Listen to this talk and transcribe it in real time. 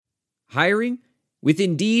Hiring? With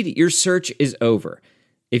Indeed, your search is over.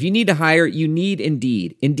 If you need to hire, you need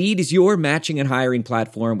Indeed. Indeed is your matching and hiring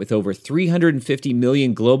platform with over 350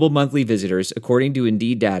 million global monthly visitors, according to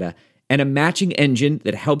Indeed data, and a matching engine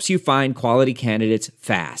that helps you find quality candidates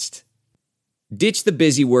fast. Ditch the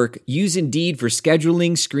busy work. Use Indeed for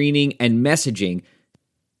scheduling, screening, and messaging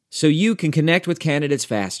so you can connect with candidates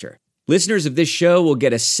faster. Listeners of this show will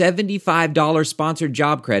get a $75 sponsored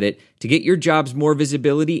job credit to get your jobs more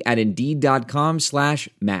visibility at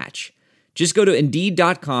Indeed.com/match. Just go to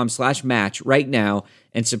Indeed.com/match right now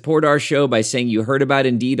and support our show by saying you heard about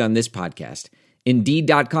Indeed on this podcast.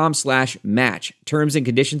 Indeed.com/match. Terms and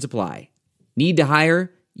conditions apply. Need to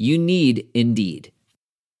hire? You need Indeed.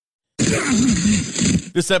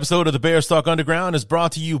 This episode of the Bears Talk Underground is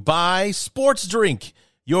brought to you by Sports Drink,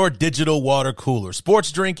 your digital water cooler.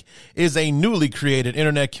 Sports Drink is a newly created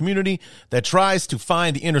internet community that tries to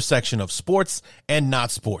find the intersection of sports and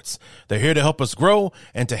not sports. They're here to help us grow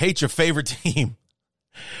and to hate your favorite team.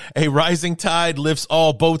 A rising tide lifts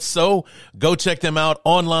all boats, so go check them out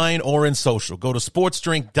online or in social. Go to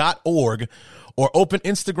sportsdrink.org or open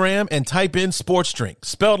Instagram and type in Sports Drink,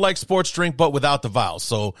 spelled like sports drink but without the vowels.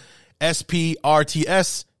 So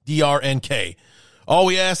SPRTSDRNK. All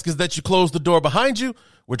we ask is that you close the door behind you.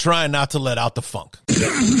 We're trying not to let out the funk.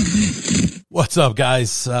 What's up, guys?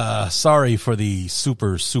 Sorry for the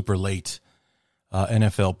super late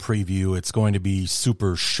NFL preview. It's going to be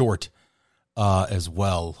super short as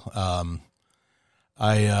well.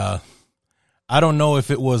 I don't know if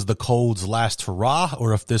it was the cold's last hurrah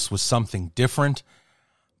or if this was something different,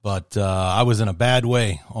 but I was in a bad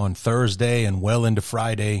way on Thursday and well into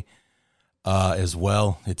Friday as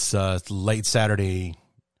well. It's late Saturday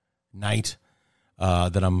night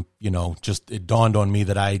that I'm, it dawned on me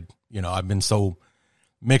that I've been so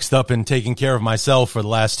mixed up in taking care of myself for the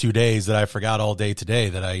last 2 days that I forgot all day today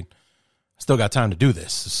that I still got time to do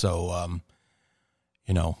this. So,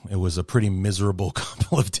 it was a pretty miserable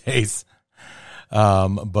couple of days.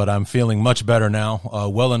 But I'm feeling much better now,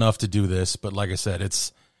 well enough to do this. But like I said,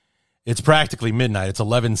 it's practically midnight. It's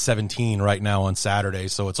 11:17 right now on Saturday,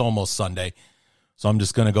 so it's almost Sunday. So I'm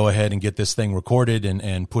just going to go ahead and get this thing recorded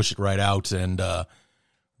and push it right out, and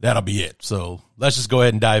that'll be it. So let's just go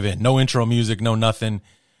ahead and dive in. No intro music, no nothing.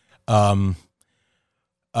 We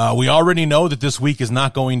already know that this week is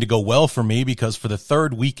not going to go well for me because for the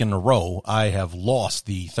third week in a row, I have lost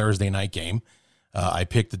the Thursday night game. I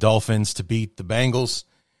picked the Dolphins to beat the Bengals,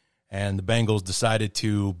 and the Bengals decided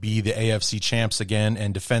to be the AFC champs again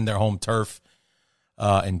and defend their home turf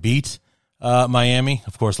and beat Miami,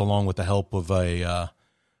 of course, along with the help of a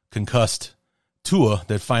concussed Tua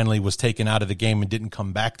that finally was taken out of the game and didn't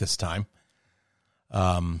come back this time.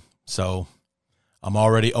 So I'm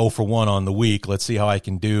already 0 for 1 on the week. Let's see how I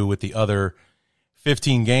can do with the other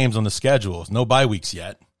 15 games on the schedule. No bye weeks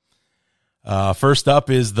yet. First up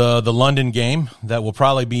is the London game that will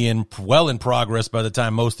probably be in progress by the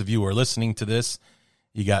time most of you are listening to this.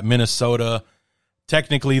 You got Minnesota,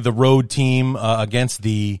 technically the road team against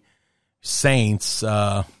the Saints.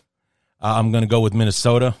 I'm going to go with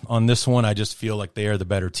Minnesota on this one. I just feel like they are the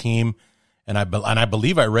better team, and I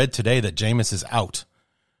believe I read today that Jameis is out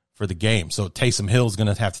for the game, so Taysom Hill is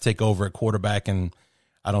going to have to take over at quarterback, and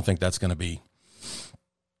I don't think that's going to be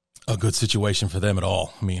a good situation for them at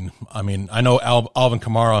all. I mean, I know Alvin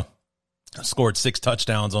Kamara scored 6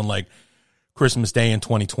 touchdowns on like Christmas Day in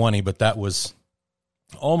 2020, but that was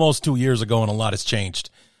almost 2 years ago, and a lot has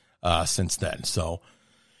changed since then. So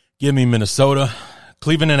give me Minnesota.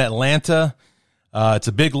 Cleveland and Atlanta. It's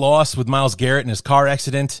a big loss with Myles Garrett in his car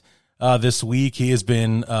accident this week. He has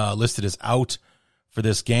been listed as out for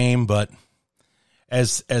this game, but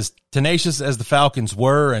as tenacious as the Falcons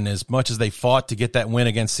were and as much as they fought to get that win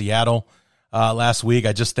against Seattle last week,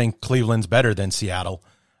 I just think Cleveland's better than Seattle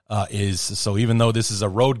is. So even though this is a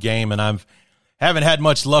road game and haven't had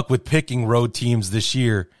much luck with picking road teams this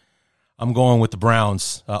year, I'm going with the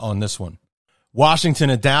Browns on this one. Washington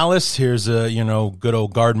at Dallas. Here's a good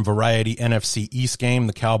old garden variety NFC East game.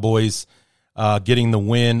 The Cowboys getting the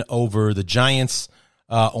win over the Giants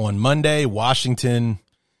on Monday. Washington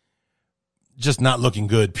just not looking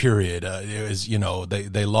good, period. It was,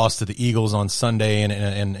 they lost to the Eagles on Sunday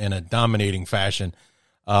in a dominating fashion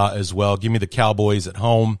as well. Give me the Cowboys at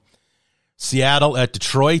home. Seattle at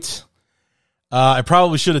Detroit. I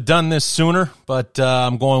probably should have done this sooner, but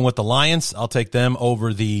I'm going with the Lions. I'll take them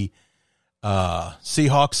over the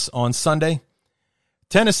Seahawks on Sunday.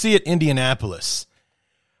 Tennessee at Indianapolis.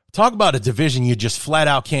 Talk about a division you just flat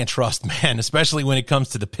out can't trust, man, especially when it comes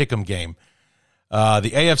to the pick'em game.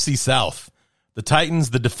 The AFC South. The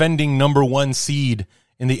Titans, the defending number 1 seed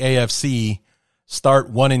in the AFC,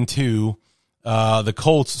 start 1-2. The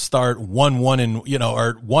Colts start 1-1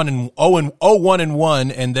 or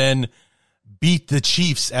 1-1, and then beat the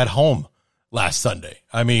Chiefs at home last Sunday.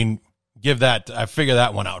 I mean, figure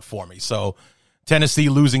that one out for me. So Tennessee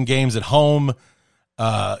losing games at home,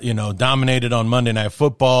 dominated on Monday Night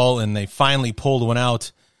Football, and they finally pulled one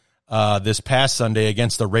out this past Sunday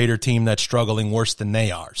against a Raider team that's struggling worse than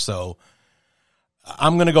they are. So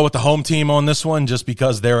I'm going to go with the home team on this one just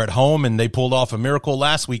because they're at home and they pulled off a miracle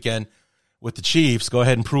last weekend with the Chiefs. Go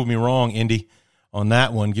ahead and prove me wrong, Indy, on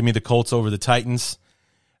that one. Give me the Colts over the Titans.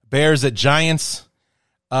 Bears at Giants.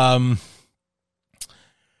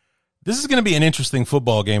 This is going to be an interesting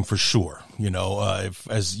football game for sure.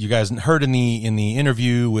 As you guys heard in the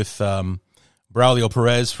interview with Braulio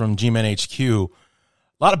Perez from G-Men HQ, a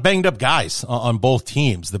lot of banged up guys on both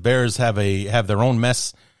teams. The Bears have their own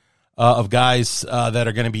mess of guys that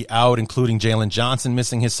are going to be out, including Jalen Johnson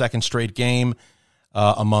missing his second straight game,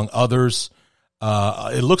 among others.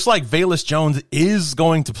 It looks like Velus Jones is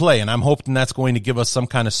going to play, and I'm hoping that's going to give us some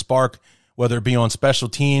kind of spark, whether it be on special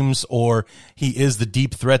teams or he is the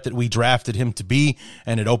deep threat that we drafted him to be,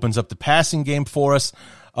 and it opens up the passing game for us.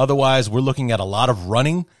 Otherwise, we're looking at a lot of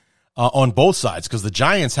running on both sides because the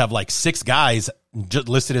Giants have like 6 guys just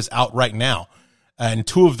listed as out right now, and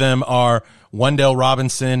 2 of them are Wendell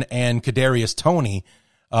Robinson and Kadarius Toney,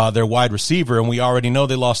 their wide receiver, and we already know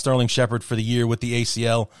they lost Sterling Shepard for the year with the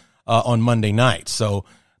ACL on Monday night. So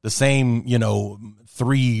the same,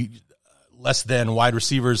 3 less than wide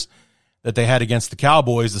receivers that they had against the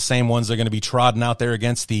Cowboys, the same ones are going to be trodden out there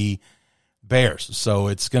against the Bears. So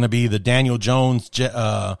it's going to be the Daniel Jones,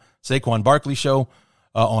 Saquon Barkley show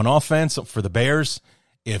on offense for the Bears.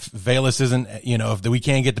 If Velus isn't, if we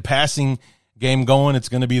can't get the passing game going, it's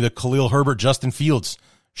going to be the Khalil Herbert, Justin Fields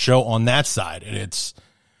show on that side.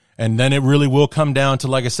 And then it really will come down to,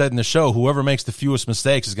 like I said in the show, whoever makes the fewest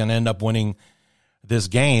mistakes is going to end up winning this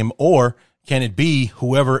game, or can it be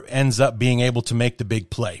whoever ends up being able to make the big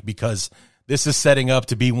play? Because this is setting up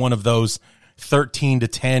to be one of those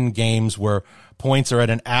 13-10 games where points are at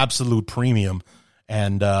an absolute premium.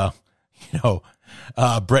 And, Brett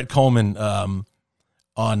Coleman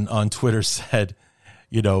on Twitter said,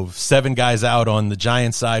 7 guys out on the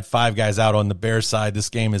Giants side, 5 guys out on the Bears side. This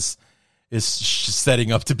game is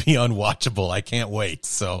setting up to be unwatchable. I can't wait.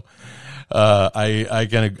 So I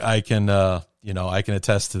can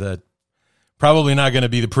attest to that. Probably not going to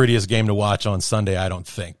be the prettiest game to watch on Sunday, I don't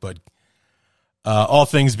think. But all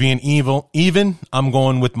things being even, I'm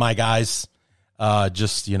going with my guys.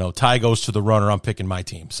 Tie goes to the runner. I'm picking my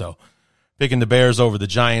team. So picking the Bears over the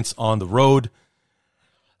Giants on the road.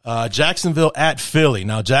 Jacksonville at Philly.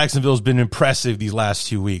 Now, Jacksonville's been impressive these last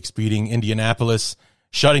 2 weeks, beating Indianapolis,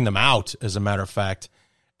 shutting them out, as a matter of fact,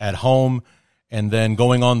 at home, and then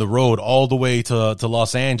going on the road all the way to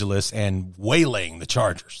Los Angeles and waylaying the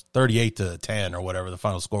Chargers, 38-10 or whatever the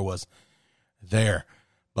final score was there.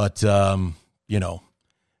 But,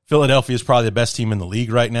 Philadelphia is probably the best team in the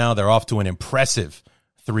league right now. They're off to an impressive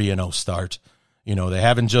 3-0 start. They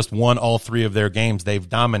haven't just won all 3 of their games. They've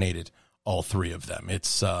dominated all 3 of them.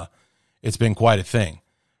 It's been quite a thing.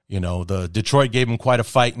 The Detroit gave them quite a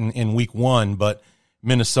fight in week 1, but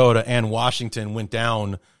Minnesota and Washington went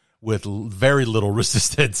down with very little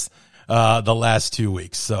resistance the last 2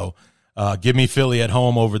 weeks. So give me Philly at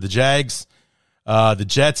home over the Jags. The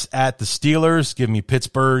Jets at the Steelers. Give me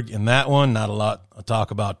Pittsburgh in that one. Not a lot to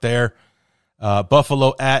talk about there.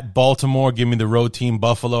 Buffalo at Baltimore. Give me the road team,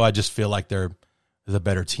 Buffalo. I just feel like they're the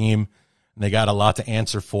better team, and they got a lot to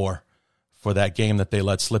answer for that game that they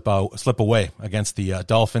let slip away against the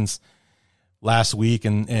Dolphins last week.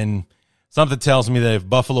 And something tells me that if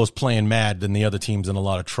Buffalo's playing mad, then the other team's in a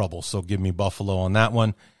lot of trouble. So give me Buffalo on that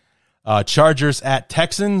one. Chargers at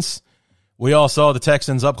Texans. We all saw the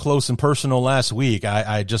Texans up close and personal last week.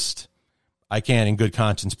 I can't in good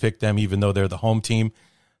conscience pick them, even though they're the home team.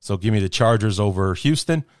 So give me the Chargers over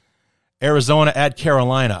Houston. Arizona at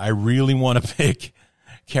Carolina. I really want to pick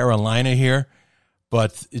Carolina here,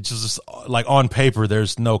 but it's just like on paper,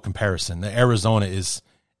 there's no comparison. Arizona is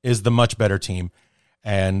the much better team.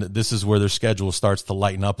 And this is where their schedule starts to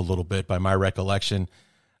lighten up a little bit by my recollection.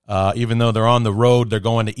 Even though they're on the road, they're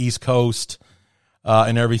going to East Coast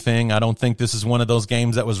and everything. I don't think this is one of those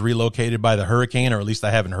games that was relocated by the hurricane, or at least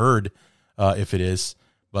I haven't heard if it is.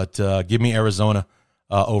 But give me Arizona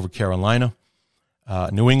over Carolina.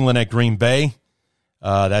 New England at Green Bay.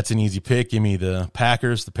 That's an easy pick. Give me the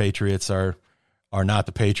Packers. The Patriots are not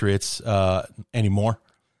the Patriots anymore,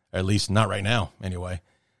 or at least not right now anyway.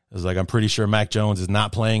 It's like I'm pretty sure Mac Jones is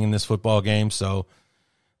not playing in this football game, so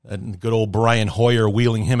good old Brian Hoyer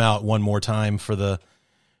wheeling him out one more time for the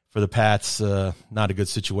for the Pats. Not a good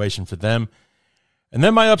situation for them. And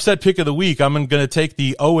then my upset pick of the week, I'm going to take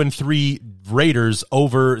the 0-3 Raiders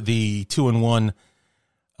over the 2-1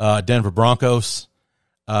 Denver Broncos.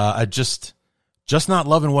 I just not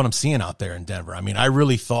loving what I'm seeing out there in Denver. I mean, I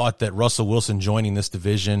really thought that Russell Wilson joining this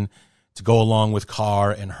division to go along with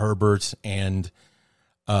Carr and Herbert and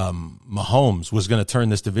Mahomes was going to turn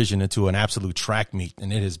this division into an absolute track meet,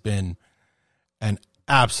 and it has been an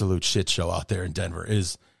absolute shit show out there in Denver.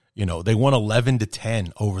 They won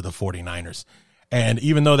 11-10 over the 49ers. And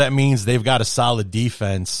even though that means they've got a solid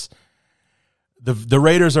defense, the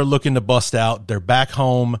Raiders are looking to bust out. They're back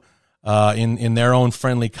home in their own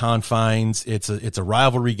friendly confines. It's a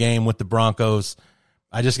rivalry game with the Broncos.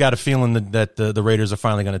 I just got a feeling that the Raiders are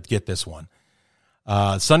finally going to get this one.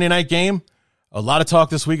 Sunday night game, a lot of talk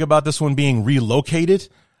this week about this one being relocated,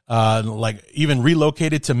 like even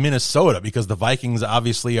relocated to Minnesota because the Vikings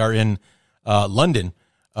obviously are in London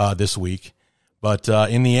this week. But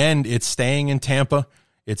in the end, it's staying in Tampa.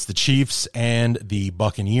 It's the Chiefs and the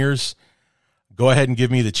Buccaneers. Go ahead and give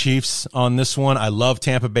me the Chiefs on this one. I love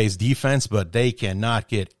Tampa Bay's defense, but they cannot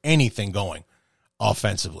get anything going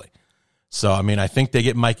offensively. So, I mean, I think they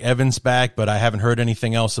get Mike Evans back, but I haven't heard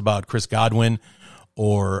anything else about Chris Godwin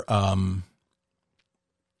or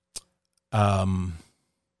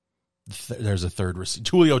there's a third receiver,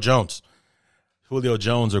 Julio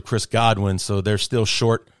Jones or Chris Godwin. So they're still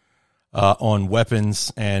short on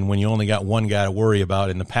weapons, and when you only got one guy to worry about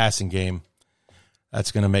in the passing game,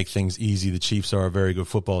 that's going to make things easy. The Chiefs are a very good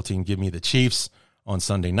football team. Give me the Chiefs on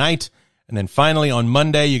Sunday night. And then finally on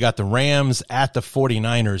Monday, you got the Rams at the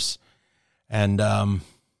 49ers. And I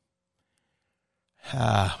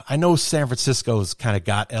know San Francisco's kind of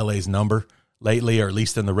got LA's number lately, or at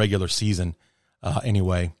least in the regular season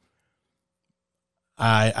anyway.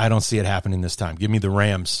 I don't see it happening this time. Give me the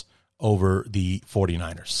Rams over the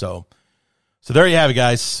 49ers. So there you have it,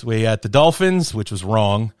 guys. We had the Dolphins, which was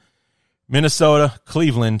wrong. Minnesota,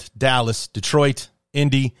 Cleveland, Dallas, Detroit,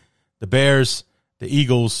 Indy, the Bears, the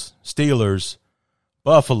Eagles, Steelers,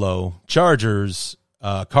 Buffalo, Chargers,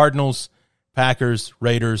 Cardinals, Packers,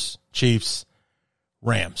 Raiders, Chiefs,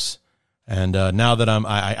 Rams. And now that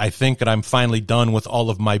I think that I'm finally done with all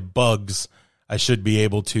of my bugs, I should be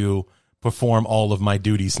able to perform all of my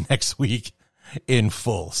duties next week in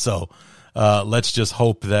full. So let's just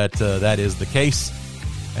hope that that is the case,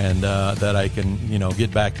 and that I can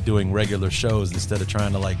get back to doing regular shows instead of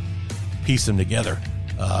trying to piece them together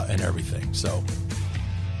and everything. So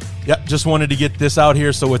just wanted to get this out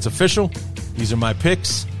here so it's official. These are my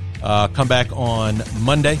picks. Come back on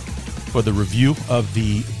Monday for the review of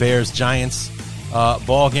the Bears-Giants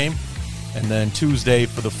ball game, and then Tuesday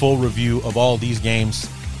for the full review of all these games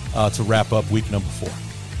to wrap up week number 4.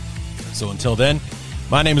 So until then,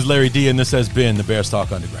 my name is Larry D, and this has been the Bears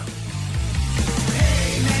Talk Underground.